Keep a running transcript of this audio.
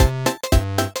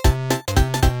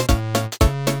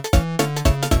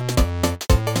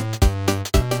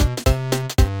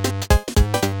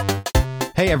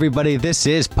Hey everybody, this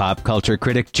is pop culture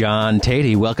critic John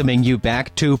Tatey welcoming you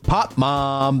back to Pop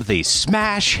Mom, the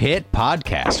smash hit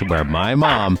podcast where my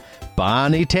mom,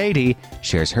 Bonnie Tatey,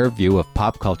 shares her view of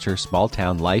pop culture, small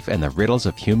town life, and the riddles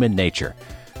of human nature.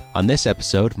 On this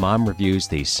episode, Mom reviews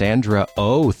the Sandra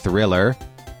Oh thriller,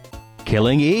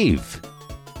 Killing Eve.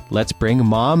 Let's bring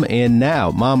Mom in now.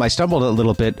 Mom, I stumbled a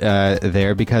little bit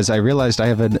there because I realized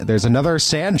there's another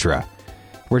Sandra.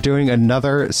 We're doing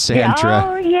another Sandra.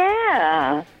 Oh, yeah.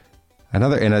 And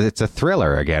it's a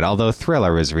thriller again, although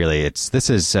thriller is really, this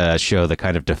is a show that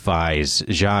kind of defies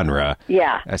genre.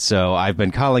 Yeah. So I've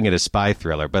been calling it a spy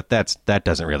thriller, but that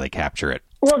doesn't really capture it.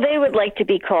 Well, they would like to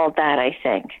be called that, I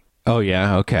think. Oh,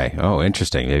 yeah? Okay. Oh,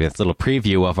 interesting. Maybe it's a little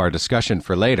preview of our discussion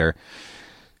for later.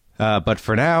 But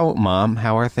for now, Mom,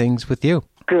 how are things with you?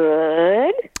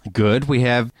 Good. Good. We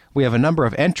have a number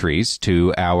of entries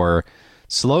to our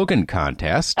slogan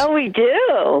contest. Oh, we do?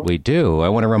 We do. I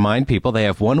want to remind people they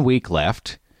have 1 week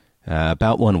left.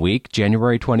 About 1 week.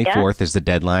 January 24th is the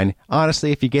deadline.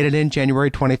 Honestly, if you get it in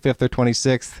January 25th or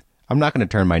 26th, I'm not going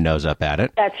to turn my nose up at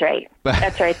it. That's right.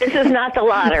 That's right. This is not the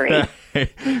lottery.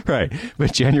 Right.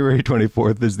 But January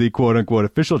 24th is the quote-unquote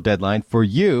official deadline for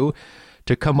you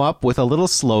to come up with a little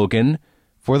slogan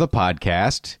for the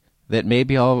podcast that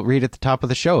maybe I'll read at the top of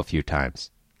the show a few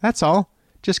times. That's all.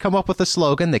 Just come up with a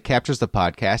slogan that captures the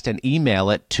podcast and email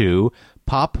it to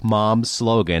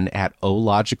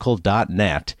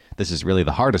popmomslogan@ological.net. This is really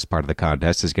the hardest part of the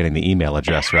contest, is getting the email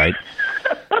address right.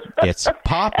 It's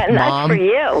popmom. And that's for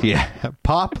you. Yeah,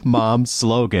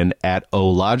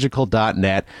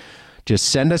 popmomslogan@ological.net. Just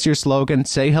send us your slogan,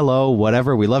 say hello,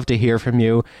 whatever. We love to hear from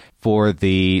you. For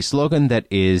the slogan that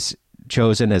is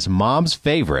chosen as Mom's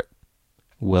favorite,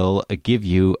 we'll give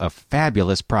you a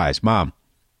fabulous prize. Mom,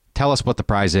 tell us what the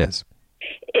prize is.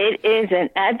 It is an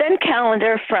advent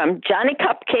calendar from Johnny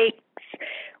Cupcakes,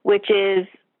 which is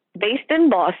based in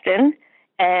Boston,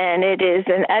 and it is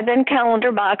an advent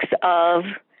calendar box of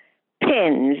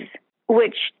pins,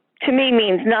 which to me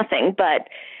means nothing, but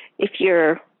if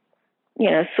you're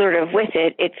sort of with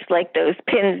it, it's like those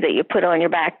pins that you put on your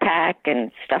backpack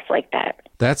and stuff like that.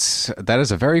 That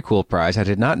is a very cool prize. I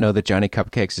did not know that Johnny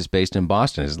Cupcakes is based in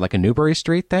Boston. Is it like a Newbury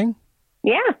Street thing?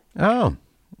 Yeah. Oh,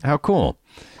 how cool.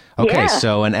 Okay,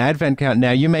 So an advent calendar.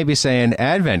 Now, you may be saying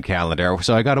advent calendar,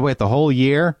 so I got to wait the whole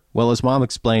year? Well, as Mom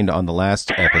explained on the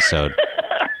last episode,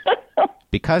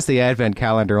 because the advent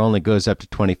calendar only goes up to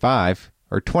 25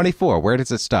 or 24, where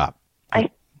does it stop?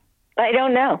 I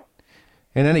don't know.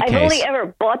 In any case, I've only ever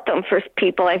bought them for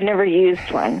people. I've never used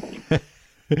one.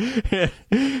 In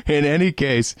any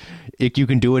case, you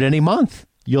can do it any month.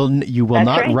 You will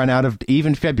not run out of,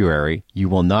 even February, you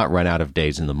will not run out of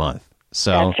days in the month.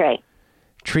 So that's right.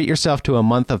 Treat yourself to a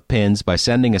month of pins by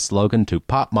sending a slogan to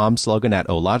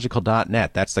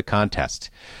popmomslogan@ological.net. That's the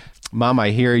contest. Mom, I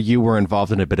hear you were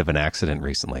involved in a bit of an accident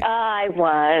recently. I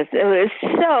was. It was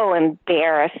so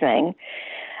embarrassing.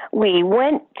 We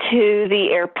went to the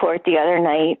airport the other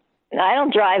night. I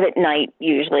don't drive at night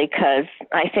usually because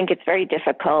I think it's very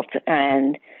difficult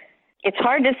and it's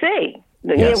hard to see.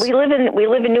 Yes. We live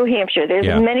in New Hampshire. There's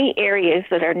many areas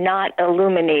that are not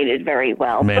illuminated very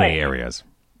well. Many areas.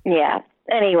 Yeah.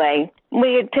 Anyway,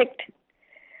 we had picked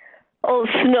old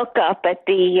Snook up at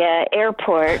the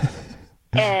airport,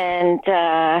 and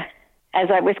as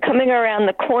I was coming around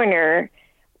the corner,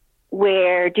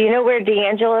 do you know where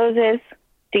D'Angelo's is?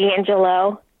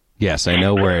 D'Angelo? Yes, I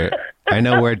know where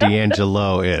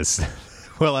D'Angelo is.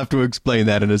 We'll have to explain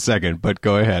that in a second, but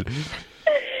go ahead.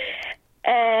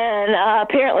 And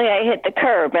apparently I hit the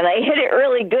curb, and I hit it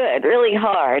really good, really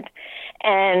hard,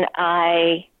 and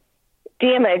I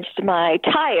damaged my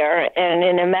tire, and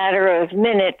in a matter of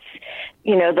minutes,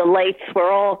 the lights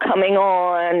were all coming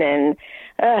on, and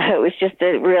it was just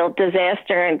a real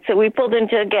disaster. And so we pulled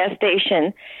into a gas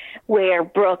station where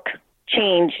Brooke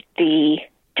changed the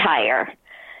tire.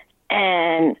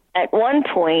 And at one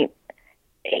point,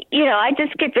 I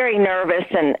just get very nervous,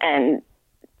 and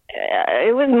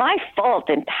it was my fault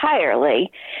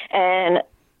entirely. And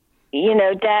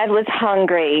Dad was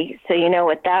hungry, so you know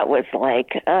what that was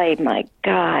like. Oh, my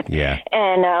God. Yeah.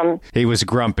 And he was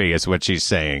grumpy, is what she's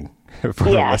saying, for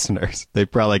the listeners. They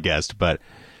probably guessed, but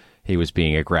he was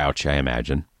being a grouch, I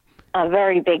imagine. A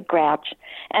very big grouch.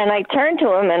 And I turned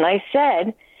to him and I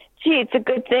said, gee, it's a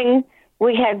good thing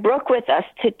we had Brooke with us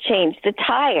to change the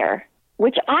tire,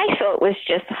 which I thought was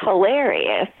just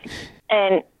hilarious.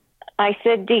 And I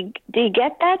said, do you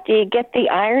get that? Do you get the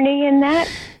irony in that?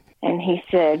 And he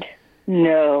said,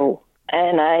 no.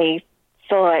 And I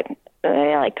thought,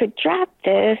 I could drop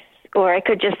this, or I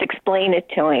could just explain it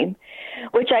to him,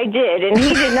 which I did. And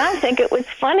he did not think it was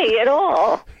funny at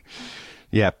all.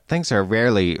 Yeah, things are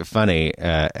rarely funny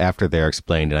after they're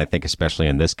explained, and I think especially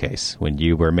in this case, when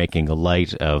you were making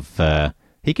light of,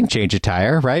 he can change a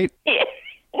tire, right?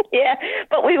 Yeah,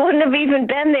 but we wouldn't have even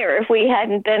been there if we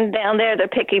hadn't been down there to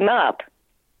pick him up.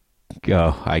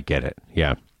 Oh, I get it.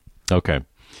 Yeah. Okay.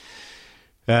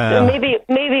 So maybe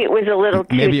it was a little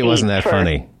too maybe it wasn't that deep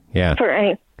funny. Yeah.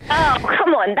 Oh,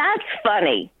 come on, that's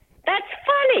funny. That's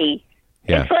funny.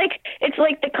 Yeah. It's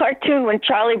like the cartoon when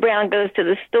Charlie Brown goes to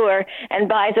the store and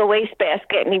buys a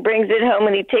wastebasket, and he brings it home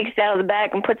and he takes it out of the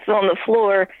bag and puts it on the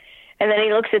floor, and then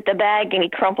he looks at the bag and he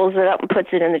crumples it up and puts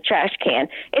it in the trash can.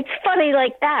 It's funny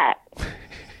like that.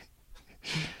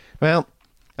 Well,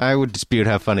 I would dispute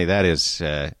how funny that is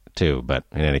too, but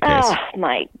in any case. Oh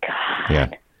my God. Yeah.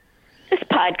 This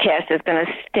podcast is going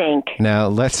to stink. Now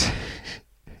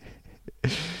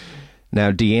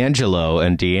Now, D'Angelo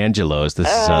and D'Angelo's, this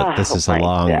is a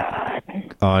long,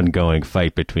 ongoing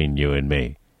fight between you and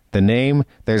me. The name,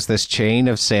 there's this chain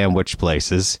of sandwich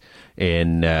places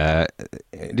in,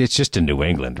 it's just in New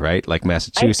England, right? Like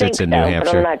Massachusetts and New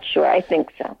Hampshire. But I'm not sure. I think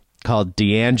so. Called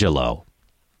D'Angelo.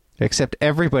 Except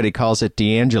everybody calls it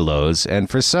D'Angelo's, and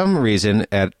for some reason,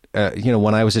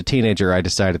 when I was a teenager, I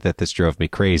decided that this drove me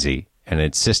crazy and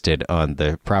insisted on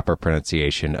the proper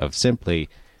pronunciation of simply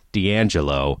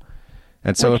D'Angelo.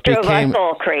 And so Which it became drove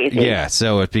us all crazy. Yeah,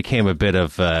 so it became a bit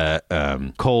of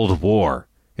Cold War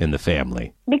in the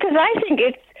family. Because I think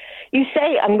you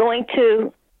say, I'm going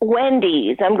to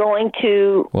Wendy's, I'm going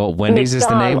to Well, Wendy's McDonald's. is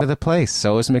the name of the place.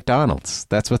 So is McDonald's.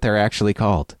 That's what they're actually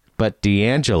called. But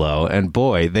D'Angelo, and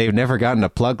boy, they've never gotten a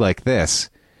plug like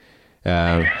this.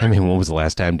 When was the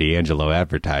last time D'Angelo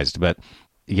advertised? But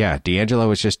yeah, D'Angelo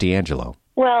is just D'Angelo.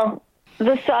 Well,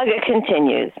 the saga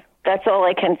continues. That's all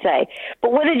I can say.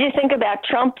 But what did you think about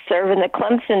Trump serving the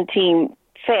Clemson team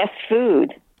fast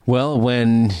food? Well,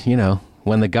 when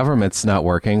the government's not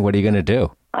working, what are you going to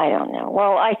do? I don't know.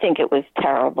 Well, I think it was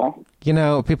terrible.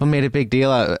 People made a big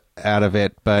deal out of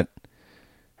it, but,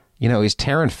 he's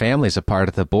tearing families apart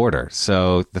at the border.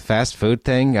 So the fast food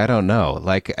thing, I don't know.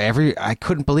 I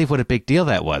couldn't believe what a big deal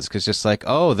that was, because just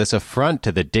this affront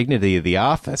to the dignity of the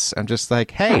office. I'm just like,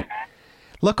 hey,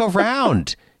 look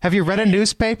around. Have you read a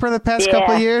newspaper the past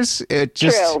couple of years?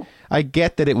 True. I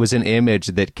get that it was an image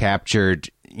that captured,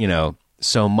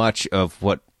 so much of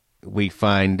what we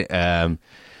find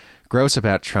gross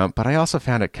about Trump, but I also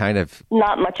found it kind of...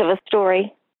 Not much of a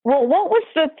story. Well, what was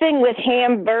the thing with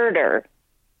Hamburger?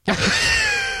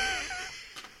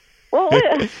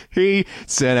 He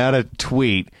sent out a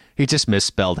tweet. He just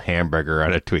misspelled hamburger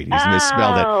on a tweet. He's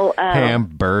misspelled it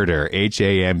Hamburger,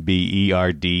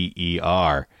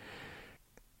 Hamberder.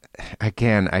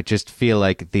 Again, I just feel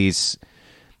like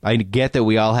I get that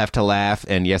we all have to laugh,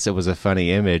 and yes, it was a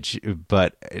funny image,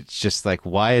 but it's just like,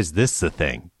 why is this the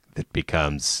thing that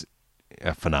becomes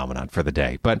a phenomenon for the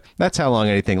day? But that's how long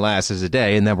anything lasts, is a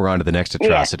day, and then we're on to the next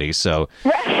atrocity, so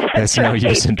there's no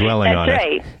use in dwelling on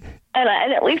it. And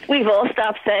at least we've all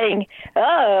stopped saying,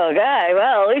 oh, God,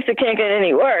 well, at least it can't get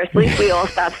any worse. At least we all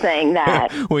stopped saying that.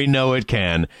 We know it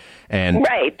can, and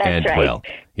will.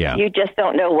 Yeah. You just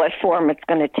don't know what form it's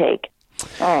going to take.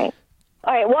 All right.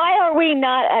 Why are we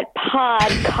not at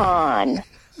PodCon?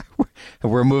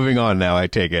 We're moving on now, I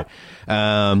take it.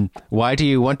 Why do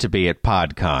you want to be at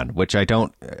PodCon? Which I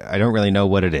don't really know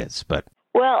what it is, but...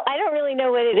 Well, I don't really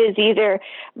know what it is either,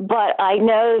 but I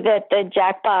know that the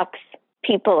Jackbox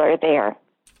people are there.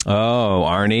 Oh,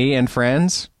 Arnie and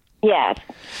friends? Yes.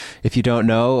 If you don't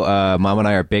know, Mom and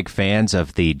I are big fans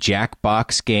of the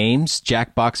Jackbox games.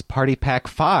 Jackbox Party Pack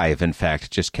 5, in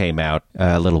fact, just came out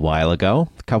a little while ago,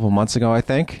 a couple months ago, I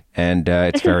think, and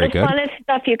it's very good. This is the funnest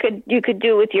stuff you could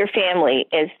do with your family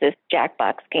is this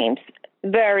Jackbox games.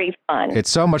 Very fun.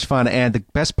 It's so much fun, and the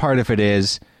best part of it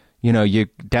is, you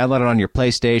download it on your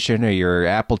PlayStation or your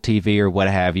Apple TV or what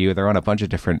have you. They're on a bunch of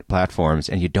different platforms,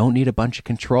 and you don't need a bunch of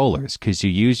controllers because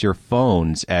you use your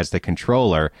phones as the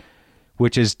controller,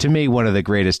 which is, to me, one of the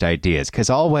greatest ideas. Because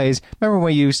always, remember when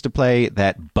we used to play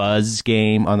that Buzz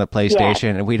game on the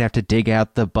PlayStation, and we'd have to dig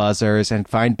out the buzzers and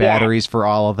find batteries for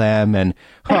all of them, and,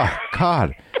 oh,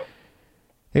 God.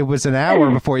 It was an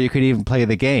hour before you could even play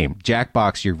the game.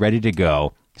 Jackbox, you're ready to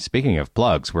go. Speaking of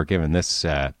plugs, we're giving this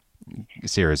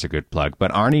series a good plug.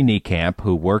 But Arnie Niekamp,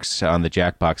 who works on the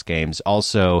Jackbox games,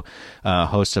 also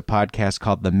hosts a podcast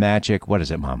called The Magic... What is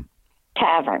it, Mom?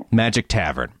 Tavern. Magic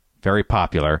Tavern. Very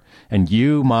popular. And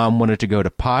you, Mom, wanted to go to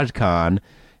PodCon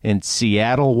in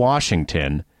Seattle,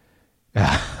 Washington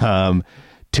to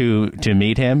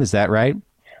meet him. Is that right?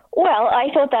 Well, I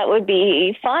thought that would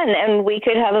be fun, and we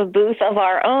could have a booth of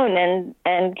our own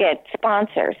and get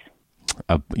sponsors.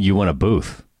 You want a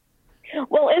booth?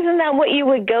 Well, isn't that what you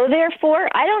would go there for?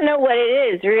 I don't know what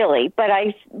it is really, but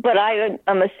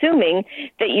I'm assuming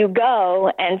that you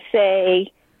go and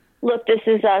say, "Look, this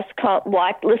is us.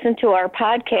 Listen to our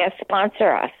podcast.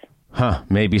 Sponsor us." Huh?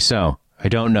 Maybe so. I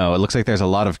don't know. It looks like there's a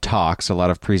lot of talks, a lot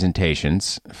of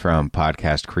presentations from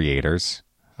podcast creators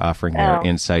offering their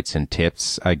insights and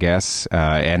tips, I guess,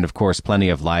 and of course, plenty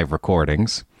of live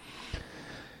recordings.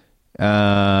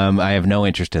 I have no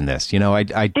interest in this. You know,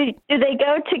 do they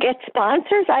go to get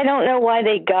sponsors? I don't know why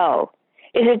they go.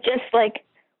 Is it just like,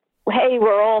 hey,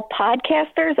 we're all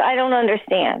podcasters? I don't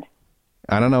understand.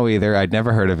 I don't know either. I'd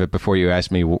never heard of it before you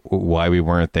asked me why we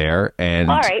weren't there. And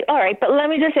all right. But let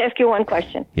me just ask you one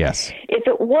question. Yes. If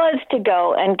it was to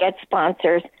go and get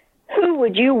sponsors, who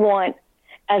would you want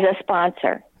as a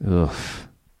sponsor? Oof.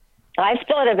 I've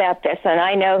thought about this, and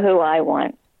I know who I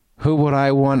want. Who would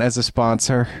I want as a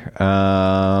sponsor?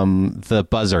 The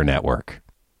Buzzer Network.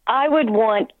 I would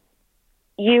want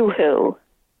Yoo-Hoo.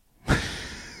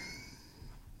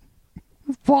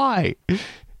 Why?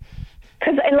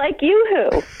 Because I like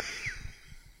Yoo-Hoo.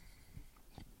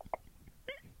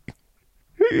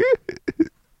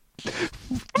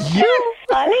 You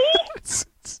funny?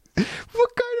 What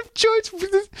kind of choice was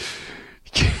this?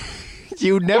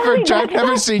 I've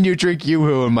never seen you drink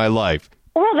Yoo-Hoo in my life.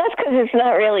 Well, that's because it's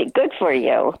not really good for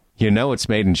you. You know it's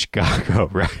made in Chicago,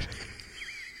 right?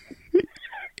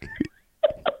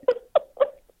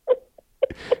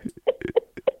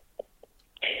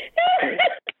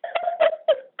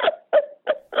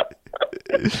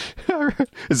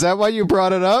 Is that why you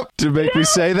brought it up? To make me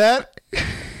say that?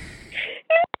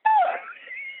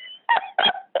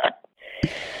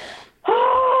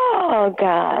 Oh,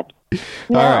 God.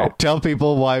 No. All right, tell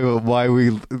people why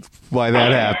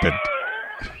that happened.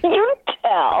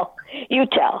 You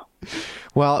tell.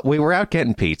 Well, we were out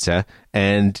getting pizza,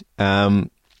 and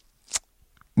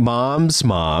Mom's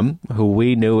mom, who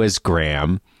we knew as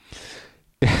Graham,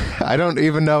 I don't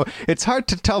even know. It's hard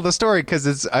to tell the story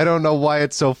because I don't know why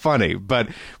it's so funny, but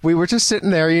we were just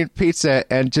sitting there eating pizza,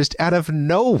 and just out of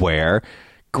nowhere,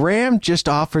 Graham just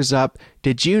offers up,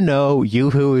 "Did you know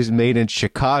Yoo-Hoo is made in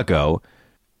Chicago?"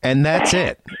 And that's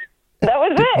it. That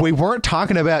was it. We weren't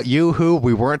talking about Yoo-Hoo.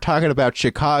 We weren't talking about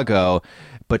Chicago,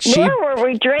 but nor were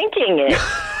we drinking it.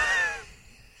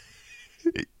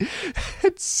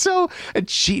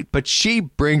 But she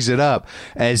brings it up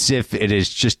as if it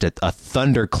is just a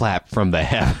thunderclap from the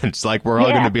heavens. Like we're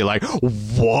all going to be like,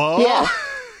 "Whoa!" Yeah.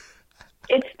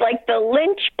 It's like the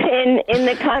linchpin in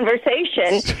the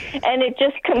conversation, and it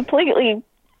just completely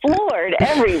floored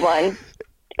everyone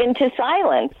into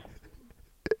silence.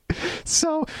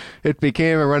 So it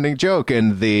became a running joke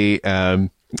in the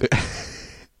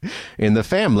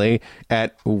family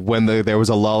when there was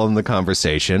a lull in the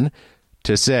conversation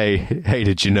to say, "Hey,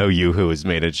 did you know Yoo-Hoo is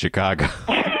made in Chicago?"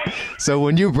 So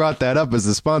when you brought that up as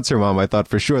a sponsor, Mom, I thought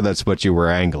for sure that's what you were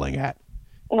angling at.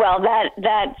 Well,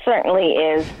 that certainly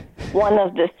is one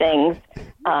of the things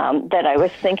that I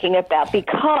was thinking about,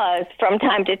 because from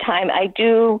time to time I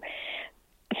do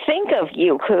think of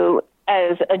Yoo-Hoo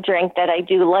as a drink that I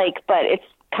do like, but it's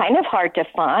kind of hard to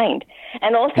find.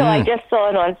 And also, I just saw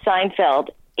it on Seinfeld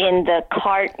in the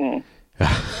carton.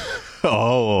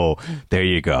 Oh, there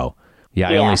you go. Yeah,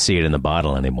 I only see it in the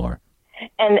bottle anymore.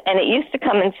 And it used to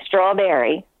come in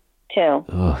strawberry, too.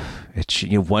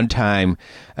 One time,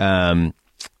 I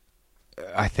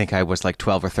think I was like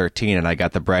 12 or 13, and I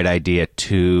got the bright idea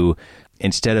to,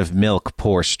 instead of milk,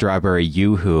 pour strawberry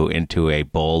Yoo-Hoo into a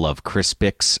bowl of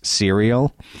Crispix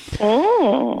cereal,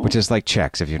 which is like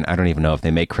Chex. I don't even know if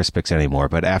they make Crispix anymore.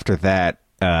 But after that,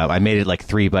 I made it like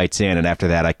 3 bites in, and after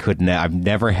that, I've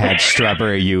never had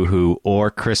strawberry Yoo-Hoo or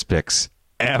Crispix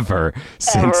ever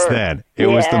since then. It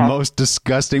was the most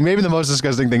disgusting, maybe the most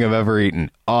disgusting thing I've ever eaten.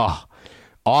 Oh,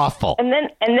 awful. And then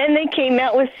they came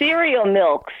out with cereal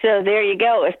milk. So there you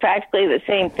go. It's practically the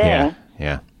same thing.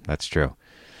 Yeah, that's true.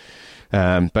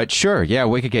 But sure, yeah,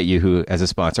 we could get Yoo-Hoo as a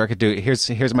sponsor. I could do.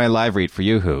 Here's my live read for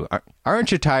Yoo-Hoo.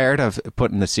 Aren't you tired of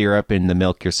putting the syrup in the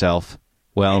milk yourself?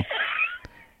 Well,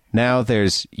 now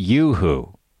there's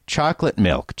Yoo-Hoo chocolate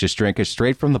milk. Just drink it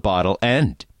straight from the bottle.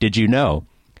 And did you know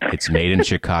it's made in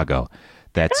Chicago?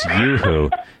 That's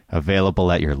Yoo-Hoo,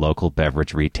 available at your local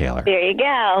beverage retailer. There you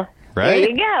go. Right? There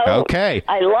you go. Okay.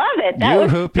 I love it.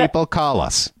 Yoo-Hoo people, call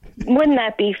us. Wouldn't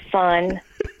that be fun?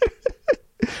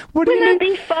 Wouldn't that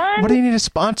be fun? What do you need a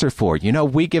sponsor for? You know,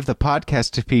 we give the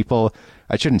podcast to people.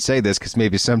 I shouldn't say this because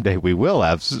maybe someday we will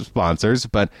have sponsors,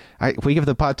 but we give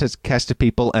the podcast to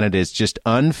people, and it is just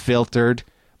unfiltered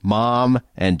Mom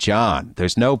and John.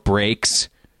 There's no breaks.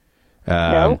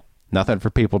 No. Nothing for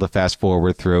people to fast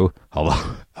forward through.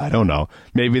 Although, I don't know.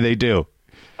 Maybe they do.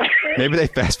 Maybe they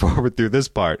fast forward through this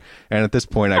part, and at this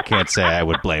point, I can't say I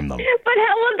would blame them. But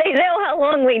how would they know how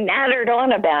long we nattered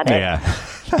on about it? Yeah,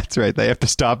 that's right. They have to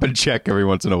stop and check every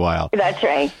once in a while. That's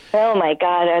right. Oh, my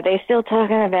God. Are they still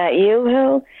talking about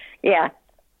Yoo-hoo? Yeah.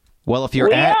 Well, if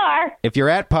you're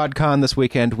at PodCon this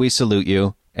weekend, we salute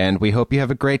you, and we hope you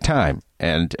have a great time.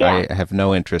 And I have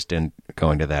no interest in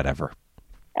going to that ever.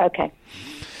 Okay.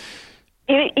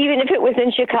 Even if it was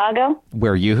in Chicago?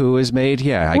 Where Yoo-hoo is made?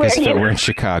 Yeah, I guess if it were in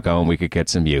Chicago and we could get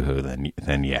some Yoo-hoo,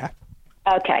 then yeah.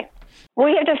 Okay.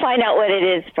 We have to find out what it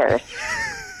is first.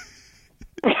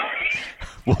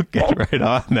 We'll get right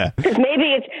on that. Because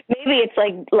maybe it's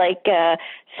like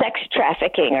sex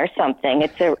trafficking or something.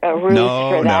 It's a ruse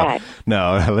for that.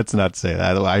 No, let's not say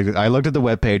that. I looked at the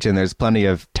webpage, and there's plenty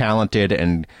of talented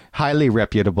and highly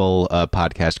reputable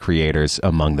podcast creators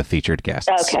among the featured guests.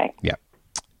 Okay. Yeah.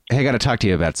 Hey, I got to talk to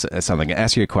you about something.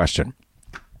 Ask you a question.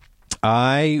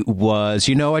 I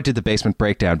did the basement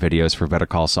breakdown videos for Better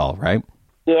Call Saul, right?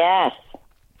 Yes.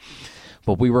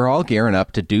 But we were all gearing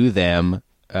up to do them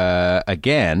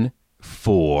again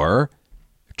for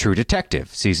True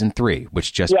Detective Season 3,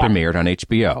 which just premiered on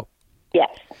HBO.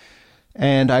 Yes.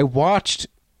 And I watched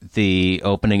the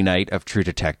opening night of True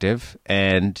Detective,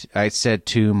 and I said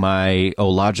to my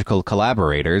logical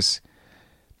collaborators,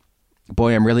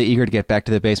 boy, I'm really eager to get back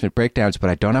to the basement breakdowns, but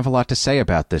I don't have a lot to say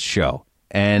about this show.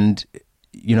 And,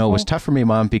 it was tough for me,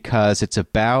 Mom, because it's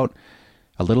about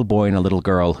a little boy and a little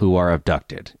girl who are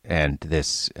abducted, and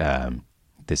this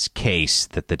case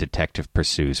that the detective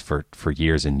pursues for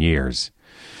years and years.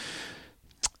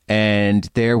 And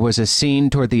there was a scene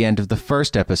toward the end of the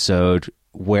first episode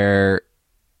where,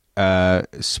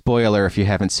 spoiler if you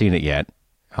haven't seen it yet,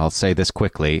 I'll say this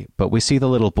quickly, but we see the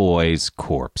little boy's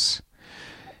corpse.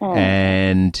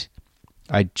 And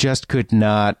I just could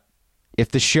not, if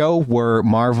the show were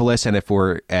marvelous and if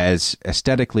we're as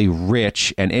aesthetically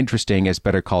rich and interesting as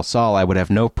Better Call Saul, I would have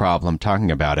no problem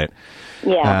talking about it.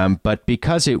 Yeah. But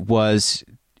because it was,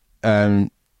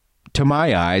 to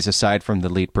my eyes, aside from the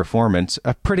lead performance,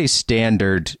 a pretty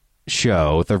standard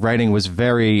show, the writing was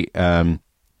very,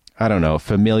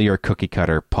 familiar cookie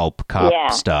cutter pulp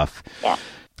cop stuff. Yeah.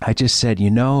 I just said,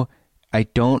 I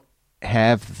don't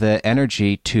have the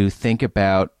energy to think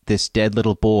about this dead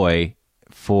little boy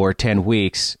for 10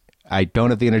 weeks. I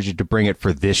don't have the energy to bring it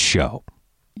for this show.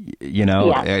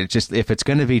 Just if it's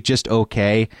going to be just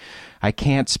okay, I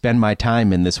can't spend my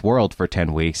time in this world for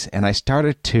 10 weeks. And I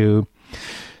started to,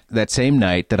 that same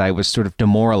night that I was sort of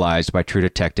demoralized by True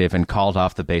Detective and called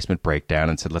off the basement breakdown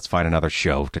and said, let's find another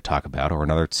show to talk about or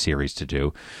another series to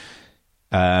do.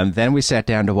 Then we sat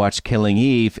down to watch Killing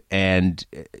Eve, and,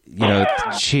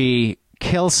 she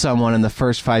kills someone in the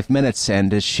first 5 minutes,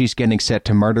 and as she's getting set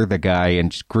to murder the guy in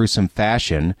gruesome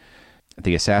fashion,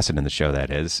 the assassin in the show, that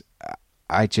is,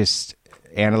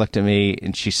 Anna looked at me,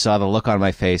 and she saw the look on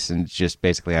my face and just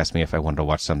basically asked me if I wanted to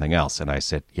watch something else, and I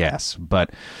said yes.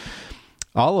 But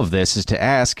all of this is to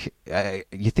ask,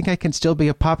 you think I can still be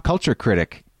a pop culture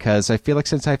critic? Because I feel like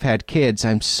since I've had kids,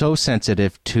 I'm so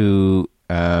sensitive to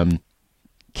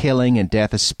killing and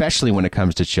death, especially when it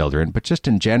comes to children, but just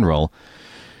in general,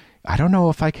 I don't know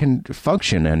if I can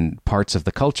function in parts of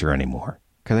the culture anymore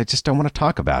because I just don't want to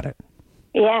talk about it.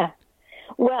 Yeah.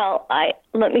 Well,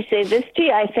 let me say this to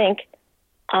you. I think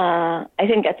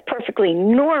that's perfectly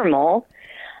normal.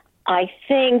 I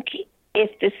think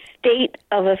if the state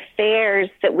of affairs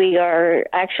that we are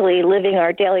actually living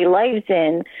our daily lives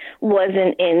in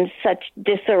wasn't in such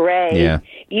disarray,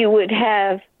 you would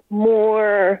have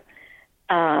more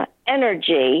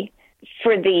energy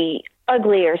for the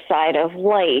uglier side of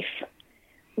life.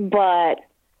 But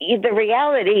the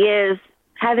reality is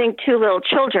having two little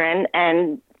children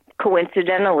and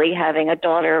coincidentally having a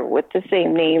daughter with the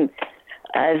same name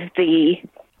as the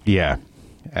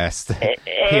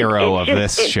hero of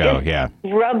this show.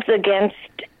 Rubs against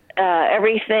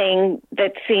everything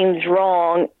that seems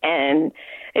wrong, and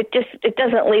it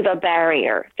doesn't leave a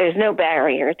barrier. There's no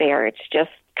barrier there. It's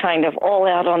just kind of all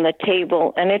out on the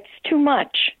table, and it's too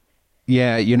much.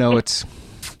 Yeah, it's...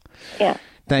 Yeah.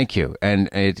 Thank you. And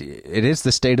it is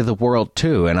the state of the world,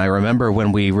 too. And I remember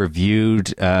when we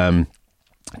reviewed Tom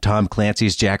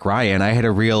Clancy's Jack Ryan, I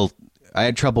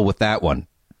had trouble with that one,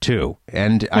 too.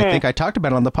 And I think I talked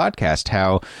about it on the podcast,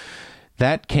 how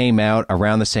that came out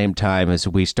around the same time as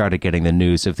we started getting the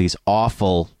news of these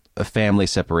awful family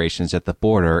separations at the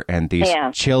border, and these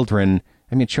children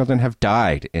have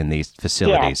died in these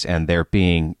facilities, and they're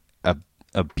being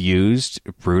abused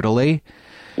brutally.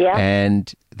 Yeah.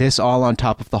 And this all on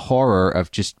top of the horror of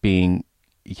just being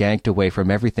yanked away from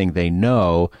everything they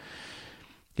know.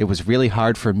 it was really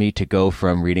hard for me to go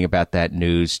from reading about that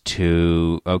news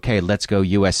to, okay, let's go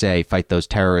USA, fight those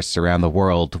terrorists around the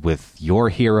world with your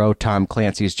hero, Tom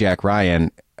Clancy's Jack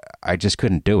Ryan. I just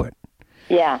couldn't do it.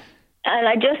 Yeah. And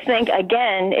I just think,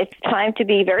 again, it's time to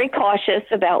be very cautious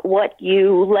about what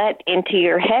you let into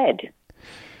your head.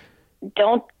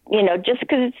 Don't, just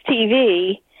because it's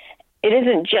TV, it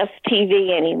isn't just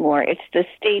TV anymore. It's the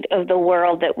state of the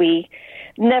world that we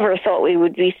never thought we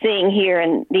would be seeing here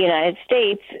in the United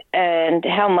States, and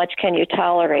how much can you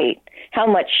tolerate? How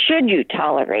much should you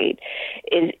tolerate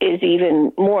is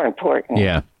even more important.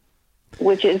 Yeah.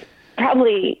 Which is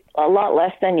probably a lot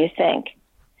less than you think.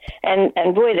 And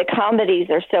boy, the comedies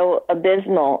are so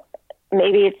abysmal.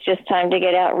 Maybe it's just time to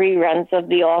get out reruns of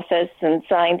The Office and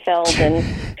Seinfeld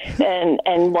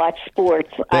and watch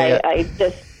sports.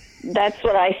 That's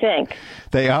what I think.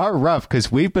 They are rough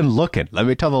because we've been looking. Let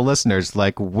me tell the listeners,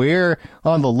 we're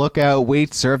on the lookout. We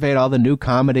surveyed all the new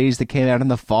comedies that came out in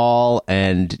the fall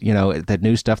and, the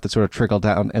new stuff that sort of trickled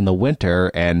down in the winter.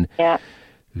 And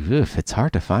oof, it's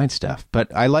hard to find stuff.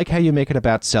 But I like how you make it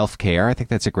about self-care. I think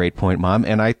that's a great point, Mom.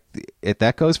 And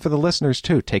that goes for the listeners,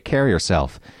 too. Take care of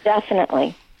yourself.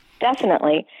 Definitely.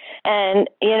 And,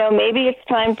 maybe it's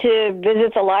time to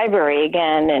visit the library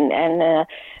again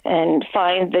and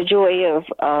find the joy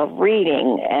of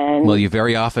reading. And well, you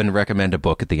very often recommend a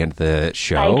book at the end of the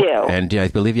show. I do. And I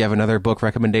believe you have another book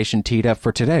recommendation teed up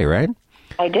for today, right?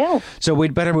 I do. So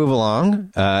we'd better move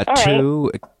along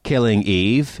to Killing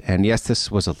Eve. And yes, this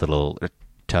was a little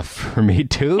tough for me,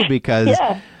 too, because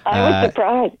yeah, I was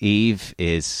surprised. Eve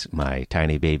is my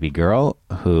tiny baby girl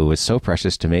who is so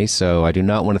precious to me. So I do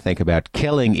not want to think about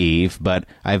killing Eve, but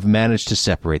I've managed to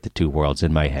separate the two worlds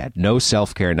in my head. No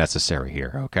self-care necessary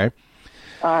here, okay?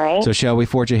 All right. So shall we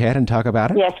forge ahead and talk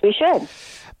about it? Yes, we should.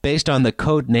 Based on the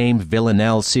codename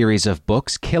Villanelle series of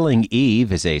books, Killing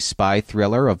Eve is a spy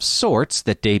thriller of sorts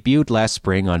that debuted last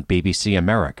spring on BBC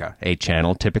America, a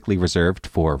channel typically reserved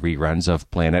for reruns of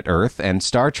Planet Earth and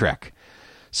Star Trek.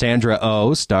 Sandra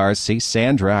Oh stars,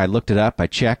 Sandra, I looked it up, I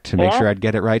checked to make sure I'd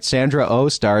get it right. Sandra Oh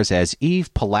stars as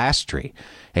Eve Polastri,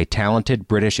 a talented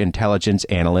British intelligence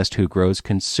analyst who grows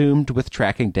consumed with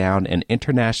tracking down an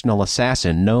international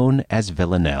assassin known as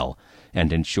Villanelle.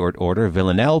 And in short order,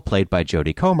 Villanelle, played by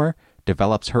Jodie Comer,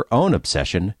 develops her own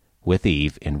obsession with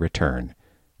Eve in return.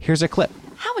 Here's a clip.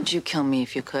 How would you kill me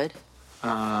if you could?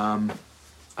 I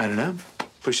don't know.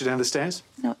 Push you down the stairs?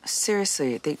 No,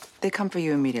 seriously, they come for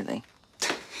you immediately.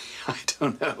 I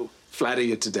don't know. Flatter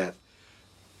you to death.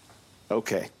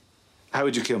 Okay. How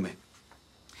would you kill me?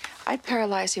 I'd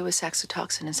paralyze you with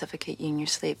saxitoxin and suffocate you in your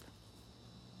sleep.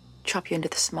 Chop you into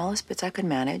the smallest bits I could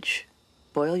manage,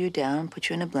 boil you down, put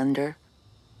you in a blender,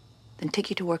 then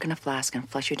take you to work in a flask and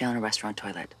flush you down a restaurant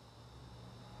toilet.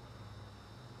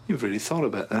 You've really thought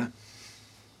about that.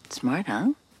 Smart,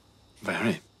 huh?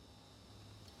 Very.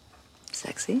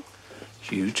 Sexy?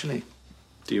 Hugely.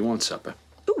 Do you want supper?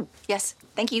 Ooh, yes.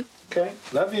 Thank you. Okay.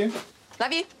 Love you.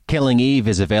 Love you. Killing Eve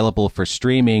is available for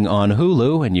streaming on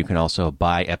Hulu, and you can also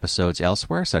buy episodes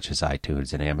elsewhere, such as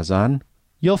iTunes and Amazon.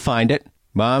 You'll find it.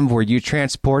 Mom, were you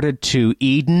transported to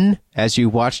Eden as you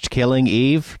watched Killing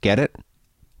Eve? Get it?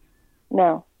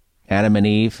 No. Adam and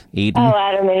Eve, Eden? Oh,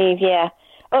 Adam and Eve, yeah.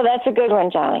 Oh, that's a good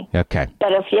one, Johnny. Okay.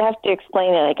 But if you have to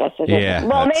explain it, I guess it isn't.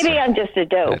 Well, maybe I'm just a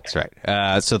dope. That's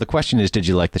right. So the question is, did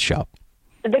you like the show?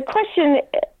 The question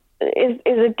is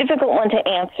a difficult one to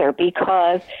answer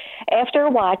because after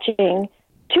watching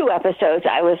 2 episodes,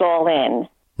 I was all in.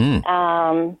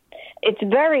 It's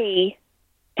very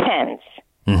tense.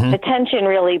 The tension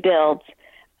really builds.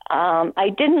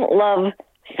 I didn't love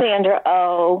Sandra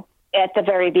Oh at the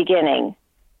very beginning,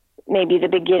 maybe the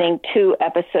beginning 2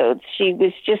 episodes. She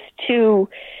was just too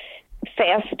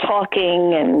fast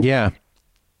talking and Yeah.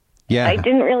 I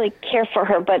didn't really care for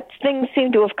her, but things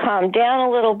seem to have calmed down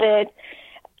a little bit.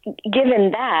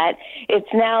 Given that, it's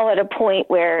now at a point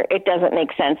where it doesn't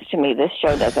make sense to me. This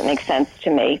show doesn't make sense to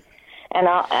me. And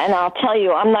I'll tell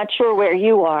you, I'm not sure where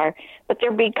you are, but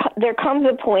there comes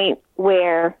a point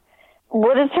where,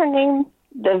 what is her name?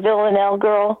 The Villanelle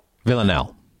girl?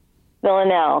 Villanelle.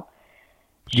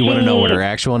 You want to know what her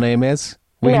actual name is?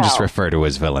 We can just refer to her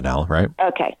as Villanelle, right?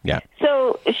 Okay. Yeah.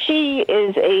 So she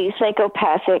is a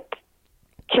psychopathic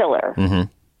killer.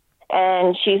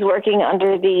 And she's working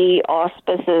under the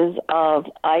auspices of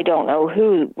I don't know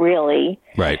who, really.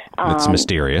 Right. It's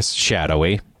mysterious,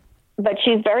 shadowy. But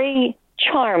she's very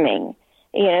charming,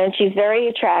 and she's very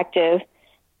attractive.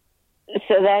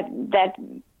 So that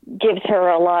gives her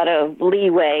a lot of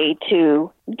leeway to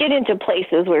get into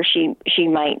places where she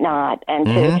might not, and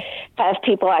to have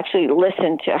people actually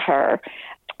listen to her.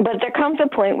 But there comes a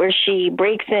point where she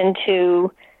breaks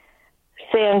into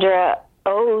Sandra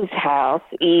O's house,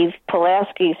 Eve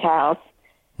Pulaski's house,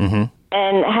 and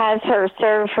has her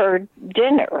serve her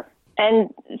dinner.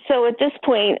 And so at this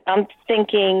point, I'm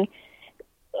thinking,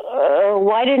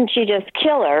 why didn't she just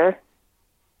kill her?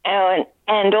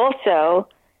 And also,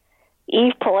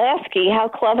 Eve Pulaski, how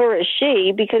clever is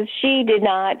she? Because she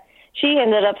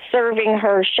ended up serving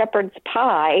her shepherd's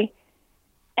pie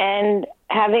and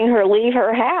having her leave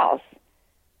her house.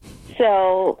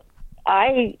 So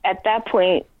I, at that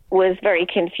point, was very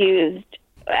confused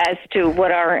as to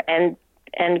what our end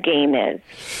game is.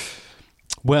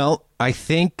 Well, I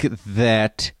think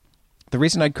that the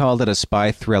reason I called it a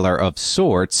spy thriller of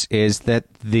sorts is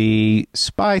that the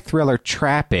spy thriller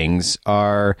trappings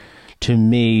are, to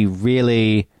me,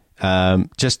 really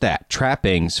just that,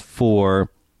 trappings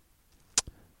for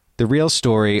the real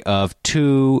story of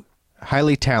two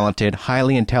highly talented,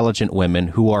 highly intelligent women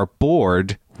who are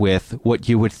bored with what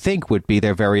you would think would be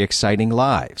their very exciting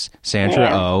lives. Sandra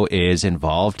Oh is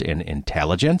involved in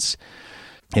intelligence,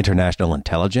 international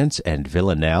intelligence, and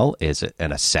Villanelle is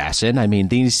an assassin. I mean,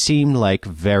 these seem like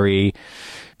this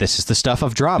is the stuff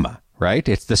of drama, right?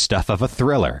 It's the stuff of a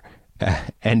thriller.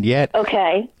 And yet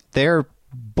they're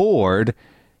bored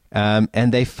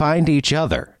and they find each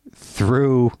other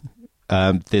through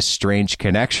this strange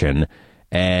connection,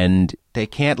 and they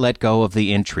can't let go of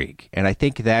the intrigue. And I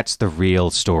think that's the real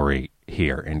story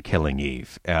here in Killing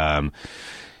Eve.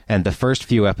 And the first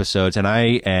few episodes, and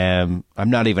I'm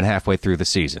not even halfway through the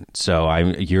season, so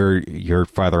you're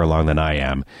farther along than I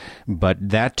am. But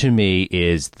that to me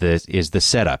is the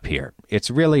setup here. It's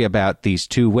really about these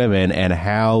two women and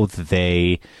how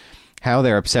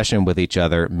their obsession with each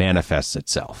other manifests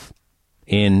itself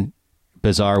in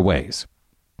bizarre ways.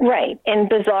 Right, in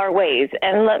bizarre ways.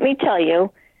 And let me tell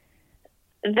you,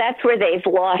 that's where they've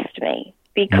lost me.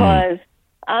 Because,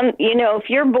 if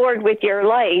you're bored with your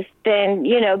life, then,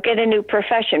 get a new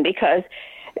profession. Because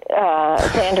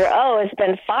Sandra Oh has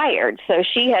been fired, so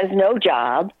she has no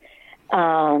job.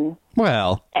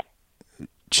 Well,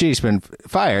 she's been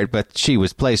fired, but she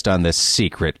was placed on this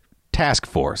secret task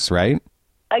force, right?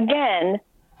 Again,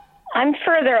 I'm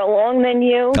further along than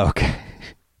you. Okay.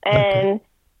 And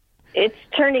it's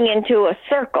turning into a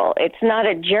circle. It's not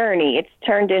a journey. It's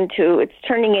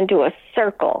turning into a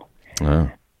circle.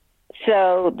 Oh.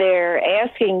 So they're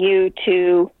asking you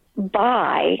to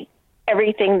buy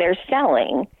everything they're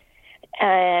selling,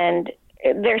 and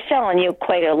they're selling you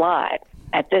quite a lot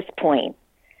at this point.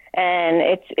 And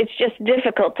it's just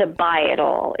difficult to buy it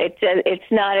all. It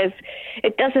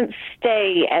doesn't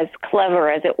stay as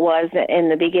clever as it was in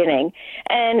the beginning.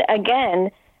 And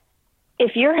again,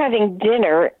 if you're having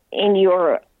dinner in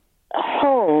your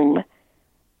home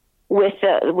with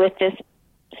this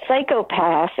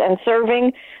psychopath and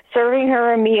serving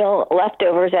her a meal,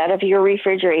 leftovers out of your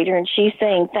refrigerator, and she's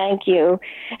saying thank you,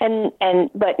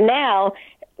 but now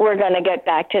we're going to get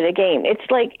back to the game. It's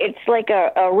like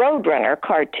a Roadrunner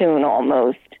cartoon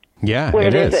almost. Yeah,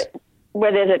 it is.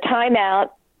 Where there's a timeout,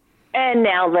 and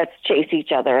now let's chase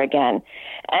each other again.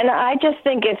 And I just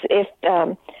think if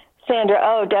Sandra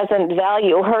Oh doesn't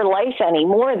value her life any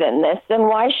more than this, then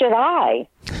why should I?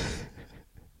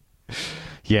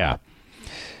 Yeah.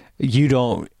 You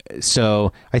don't.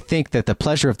 So I think that the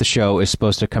pleasure of the show is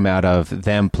supposed to come out of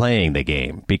them playing the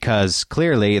game, because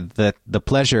clearly the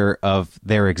pleasure of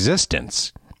their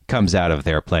existence comes out of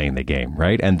their playing the game,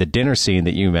 right? And the dinner scene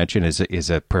that you mentioned is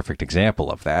a perfect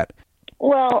example of that.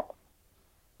 Well,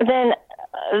 then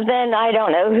I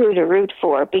don't know who to root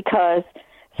for, because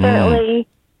certainly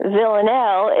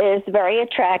Villanelle is very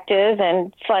attractive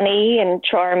and funny and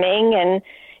charming, and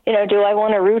do I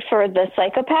want to root for the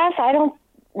psychopath? I don't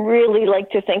really like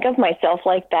to think of myself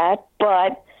like that,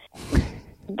 but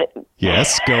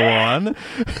yes, go on.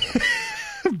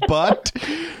 But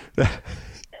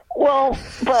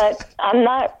I'm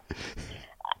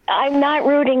not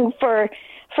rooting for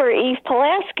Eve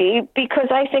Pulaski, because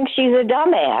I think she's a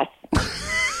dumbass.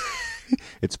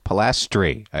 It's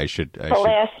Polastri.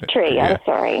 Polastri. Yeah. I'm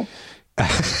sorry.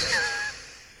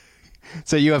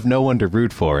 So you have no one to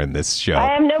root for in this show.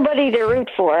 I have nobody to root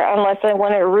for unless I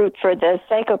want to root for the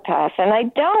psychopath, and I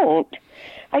don't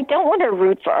want to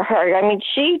root for her. I mean,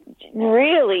 she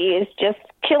really is just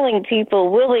killing people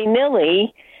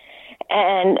willy-nilly.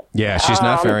 And yeah, she's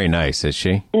not very nice, is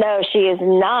she? No, she is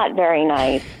not very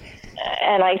nice.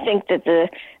 And I think that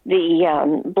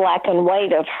the black and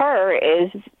white of her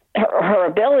is her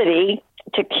ability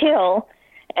to kill,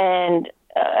 and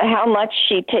how much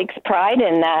she takes pride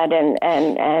in that,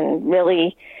 and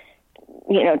really,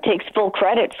 takes full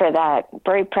credit for that.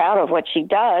 Very proud of what she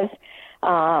does.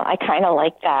 I kind of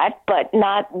like that, but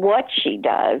not what she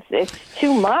does. It's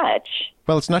too much.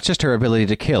 Well, it's not just her ability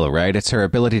to kill, right? It's her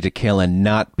ability to kill and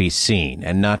not be seen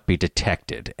and not be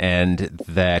detected. And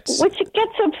that's... Which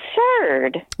gets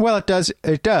absurd. Well, it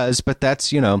does, but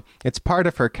that's, it's part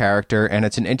of her character, and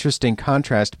it's an interesting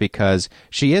contrast because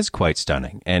she is quite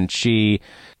stunning, and she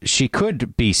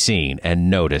could be seen and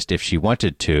noticed if she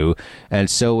wanted to, and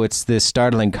so it's this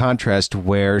startling contrast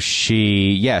where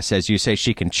she, yes, as you say,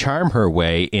 she can charm her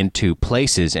way into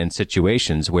places and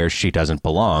situations where she doesn't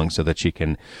belong so that she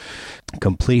can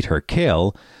complete her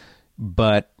kill,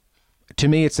 but to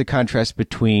me, it's the contrast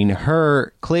between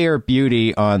her clear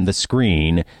beauty on the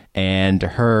screen and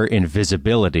her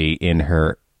invisibility in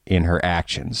her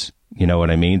actions. You know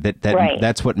what I mean? Right.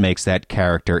 That's what makes that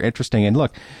character interesting. And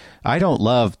look, I don't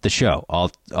love the show.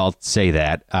 I'll say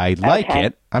that. I like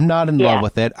it. I'm not in love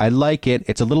with it. I like it.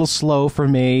 It's a little slow for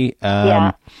me.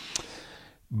 But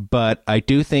I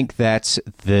do think that's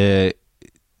the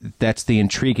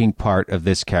intriguing part of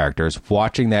this character, is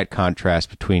watching that contrast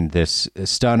between this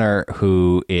stunner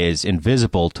who is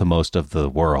invisible to most of the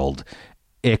world,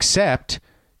 except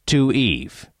to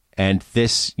Eve. And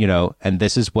this, and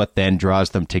this is what then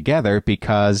draws them together,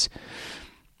 because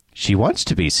she wants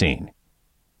to be seen,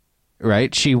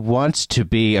 right? She wants to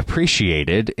be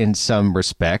appreciated in some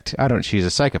respect. She's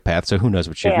a psychopath, so who knows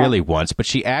what she really wants, but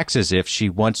she acts as if she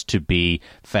wants to be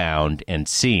found and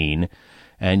seen.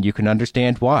 And you can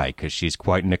understand why, because she's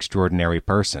quite an extraordinary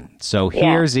person. So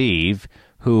here's Eve,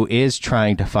 who is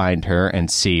trying to find her and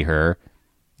see her.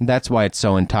 That's why it's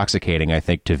so intoxicating, I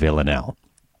think, to Villanelle.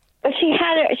 But she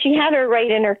had her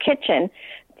right in her kitchen.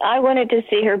 I wanted to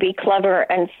see her be clever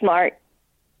and smart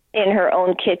in her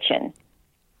own kitchen.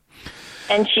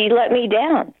 And she let me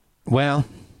down. Well,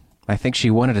 I think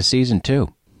she wanted a season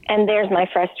 2. And there's my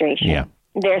frustration. Yeah.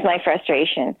 There's my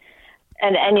frustration.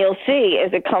 And you'll see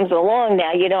as it comes along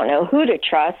now, you don't know who to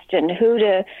trust and who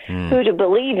to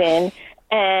believe in.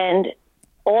 And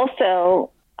also,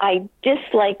 I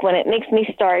dislike when it makes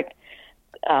me start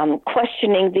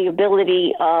questioning the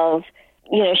ability of,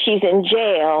 she's in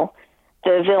jail.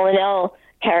 The Villanelle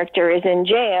character is in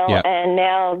jail, and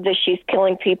now she's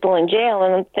killing people in jail.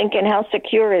 And I'm thinking, how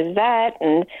secure is that?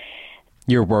 And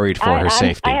you're worried for her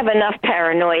safety. I have enough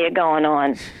paranoia going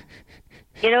on.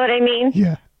 You know what I mean?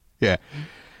 Yeah. Yeah.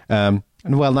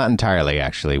 Well, not entirely,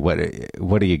 actually. What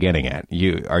are you getting at?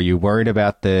 Are you worried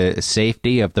about the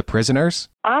safety of the prisoners?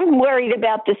 I'm worried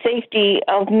about the safety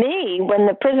of me when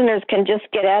the prisoners can just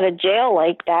get out of jail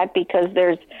like that because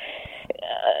there's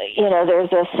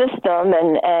a system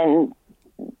and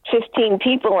 15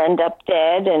 people end up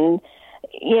dead and,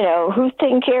 who's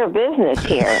taking care of business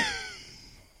here?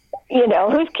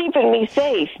 Who's keeping me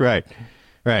safe? Right.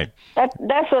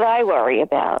 That's what I worry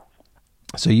about.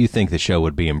 So you think the show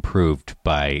would be improved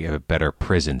by better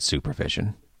prison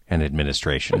supervision and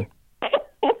administration?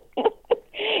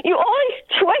 You always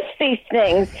twist these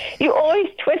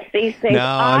things. No,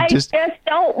 I just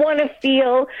don't want to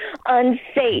feel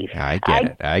unsafe.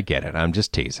 I get it. I'm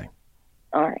just teasing.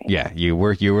 All right. Yeah, you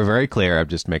were very clear. I'm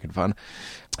just making fun.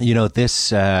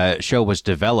 This show was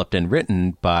developed and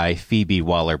written by Phoebe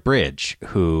Waller-Bridge,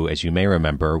 who, as you may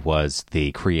remember, was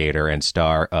the creator and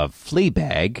star of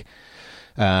Fleabag.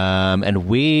 And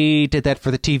we did that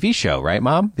for the TV show, right,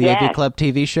 Mom? The AV Club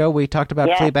TV show. We talked about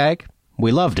Fleabag.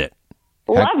 We loved it.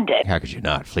 Loved it. How could you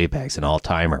not? Fleabag's an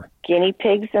all-timer. Guinea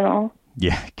pigs and all.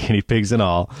 Yeah, guinea pigs and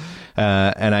all.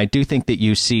 And I do think that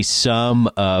you see some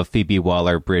of Phoebe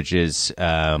Waller-Bridge's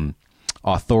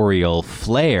authorial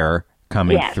flair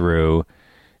coming through.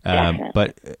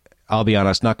 But I'll be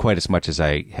honest, not quite as much as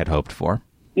I had hoped for.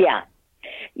 Yeah,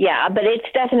 but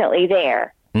it's definitely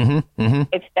there.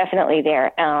 It's definitely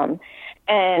there. And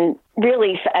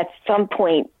really, at some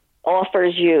point,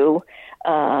 offers you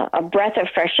a breath of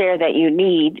fresh air that you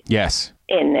need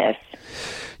in this.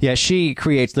 Yeah, she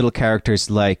creates little characters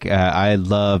like I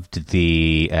loved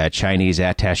the Chinese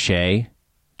attaché,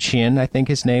 Chin, I think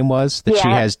his name was, that she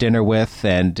has dinner with,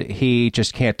 and he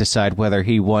just can't decide whether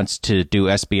he wants to do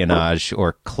espionage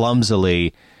or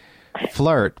clumsily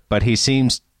flirt, but he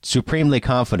seems supremely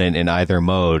confident in either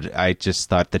mode. I just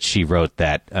thought that she wrote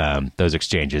that those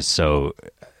exchanges, so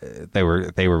they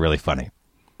were really funny.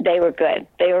 They were good.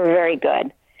 They were very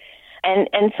good,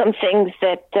 and some things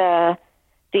that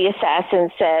the assassin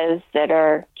says that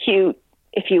are cute,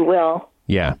 if you will.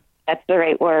 Yeah, that's the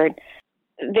right word.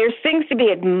 There's things to be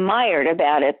admired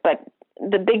about it, but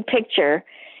the big picture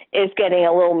is getting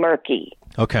a little murky.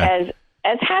 Okay,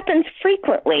 as happens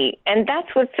frequently, and that's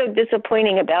what's so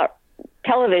disappointing about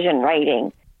television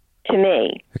writing to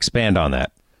me. Expand on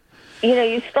that.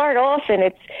 you start off and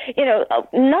it's,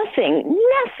 nothing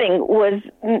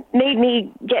made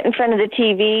me get in front of the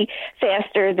TV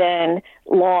faster than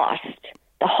Lost.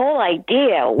 The whole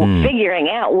idea of figuring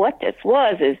out what this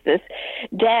was, is this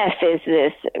death, is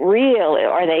this real,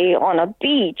 are they on a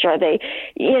beach, are they,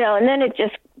 and then it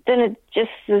just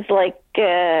is like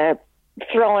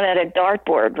throwing at a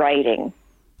dartboard writing.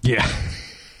 Yeah.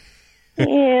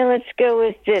 Yeah, let's go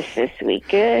with this week.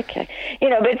 Okay.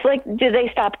 But it's like, do they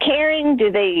stop caring?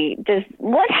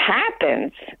 What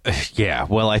happens? Yeah,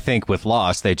 well, I think with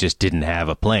Lost, they just didn't have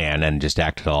a plan and just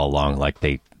acted all along like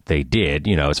they did.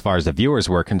 As far as the viewers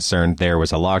were concerned, there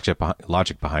was a logic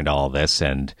behind all of this.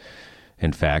 And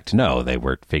in fact, no, they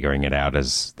were figuring it out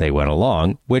as they went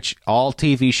along, which all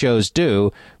TV shows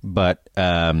do. But,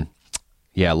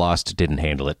 Lost didn't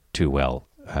handle it too well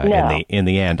in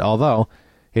the end, although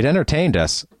it entertained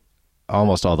us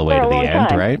almost all the way to the end,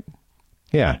 time. Right?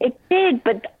 Yeah. It did,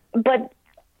 but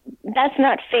that's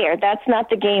not fair. That's not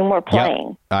the game we're playing.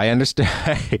 Yep, I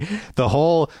understand. A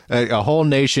whole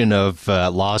nation of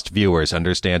Lost viewers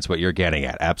understands what you're getting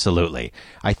at. Absolutely.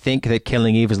 I think that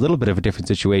Killing Eve is a little bit of a different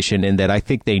situation in that I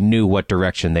think they knew what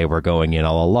direction they were going in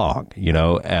all along,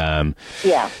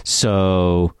 Yeah.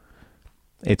 So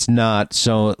it's not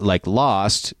so like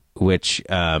Lost, which,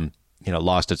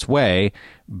 lost its way,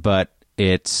 but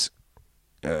it's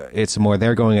more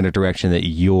they're going in a direction that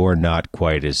you're not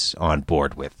quite as on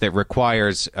board with. That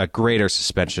requires a greater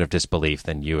suspension of disbelief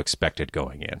than you expected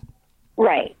going in.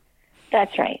 Right.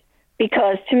 That's right.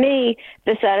 Because to me,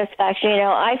 the satisfaction,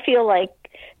 I feel like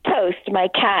Toast, my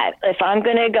cat. If I'm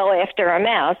going to go after a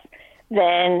mouse,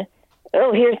 then,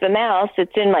 here's the mouse.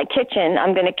 It's in my kitchen.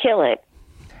 I'm going to kill it.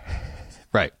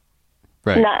 Right.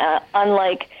 Not,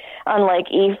 unlike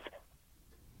Eve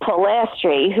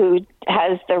Polastri, who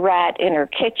has the rat in her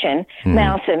kitchen,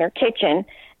 mouse in her kitchen,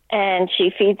 and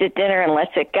she feeds it dinner and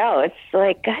lets it go. It's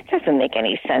like, that doesn't make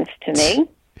any sense to me.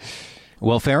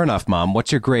 Well, fair enough, Mom.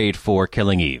 What's your grade for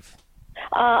Killing Eve?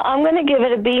 I'm going to give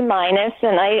it a B-,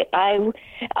 and I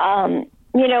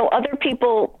other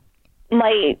people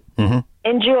might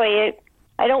enjoy it.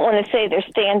 I don't want to say their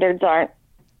standards aren't.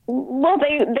 Well,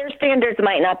 their standards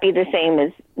might not be the same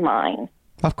as mine.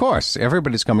 Of course,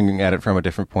 everybody's coming at it from a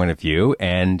different point of view,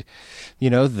 and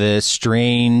this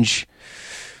strange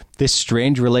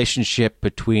relationship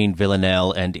between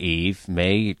Villanelle and Eve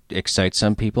may excite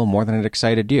some people more than it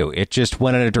excited you. It just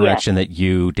went in a direction that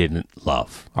you didn't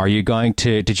love. Are you going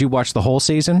to? Did you watch the whole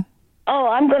season? Oh,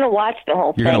 I'm going to watch the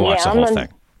whole thing. You're going to watch the whole thing.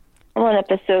 I'm on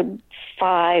episode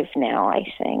 5 now, I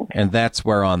think. And that's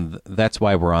why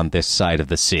we're on this side of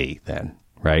the sea, then,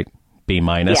 right? B-.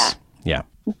 Yeah.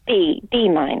 B-.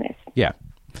 Yeah.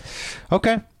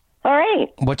 Okay. All right.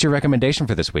 What's your recommendation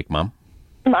for this week, Mom?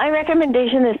 My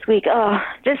recommendation this week,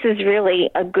 this is really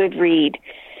a good read.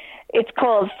 It's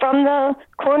called From the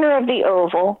Corner of the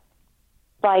Oval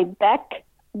by Beck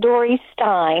Dory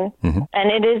Stein,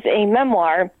 and it is a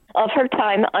memoir of her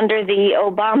time under the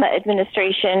Obama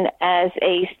administration as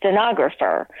a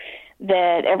stenographer,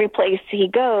 that every place he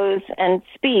goes and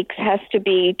speaks has to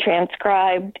be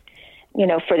transcribed,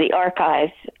 for the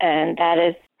archives, and that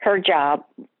is her job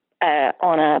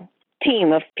on a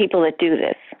team of people that do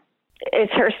this.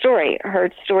 It's her story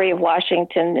of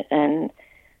Washington and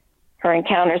her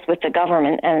encounters with the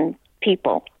government and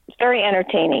people. It's very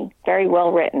entertaining, very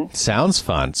well written. Sounds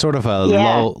fun. Sort of a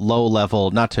low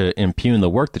level, not to impugn the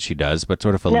work that she does, but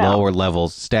sort of a lower level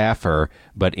staffer,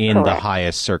 but in the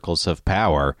highest circles of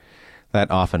power.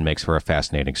 That often makes for a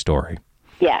fascinating story.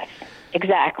 Yes,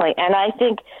 exactly. And I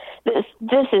think this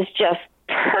is just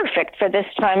perfect for this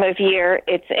time of year.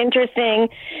 It's interesting.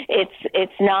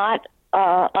 It's not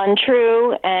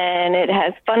untrue, and it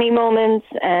has funny moments,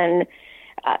 and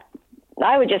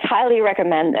I would just highly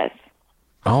recommend this.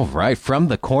 All right. From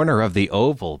the Corner of the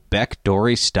Oval, Beck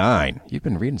Dory Stein. You've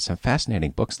been reading some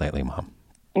fascinating books lately, Mom.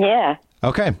 Yeah.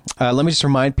 Okay. Let me just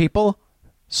remind people,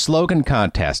 slogan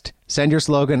contest. Send your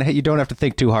slogan. Hey, you don't have to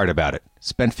think too hard about it.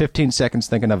 Spend 15 seconds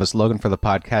thinking of a slogan for the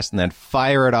podcast and then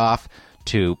fire it off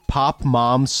to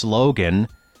popmomslogan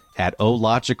at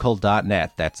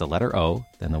ological.net. That's the letter O,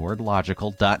 then the word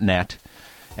logical.net.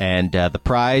 And the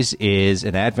prize is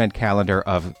an advent calendar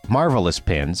of marvelous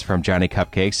pins from Johnny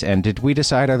Cupcakes. And did we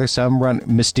decide, are there some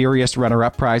mysterious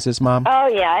runner-up prizes, Mom? Oh,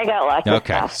 yeah, I got lots of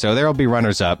stuff. Okay, so there will be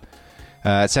runners-up.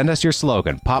 Send us your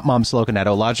slogan, popmomslogan at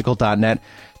ological.net.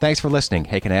 Thanks for listening.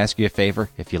 Hey, can I ask you a favor?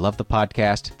 If you love the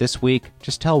podcast this week,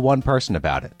 just tell one person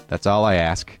about it. That's all I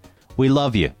ask. We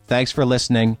love you. Thanks for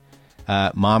listening.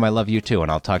 Mom, I love you too,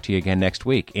 and I'll talk to you again next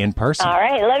week in person. All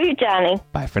right. Love you, Johnny.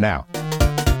 Bye for now.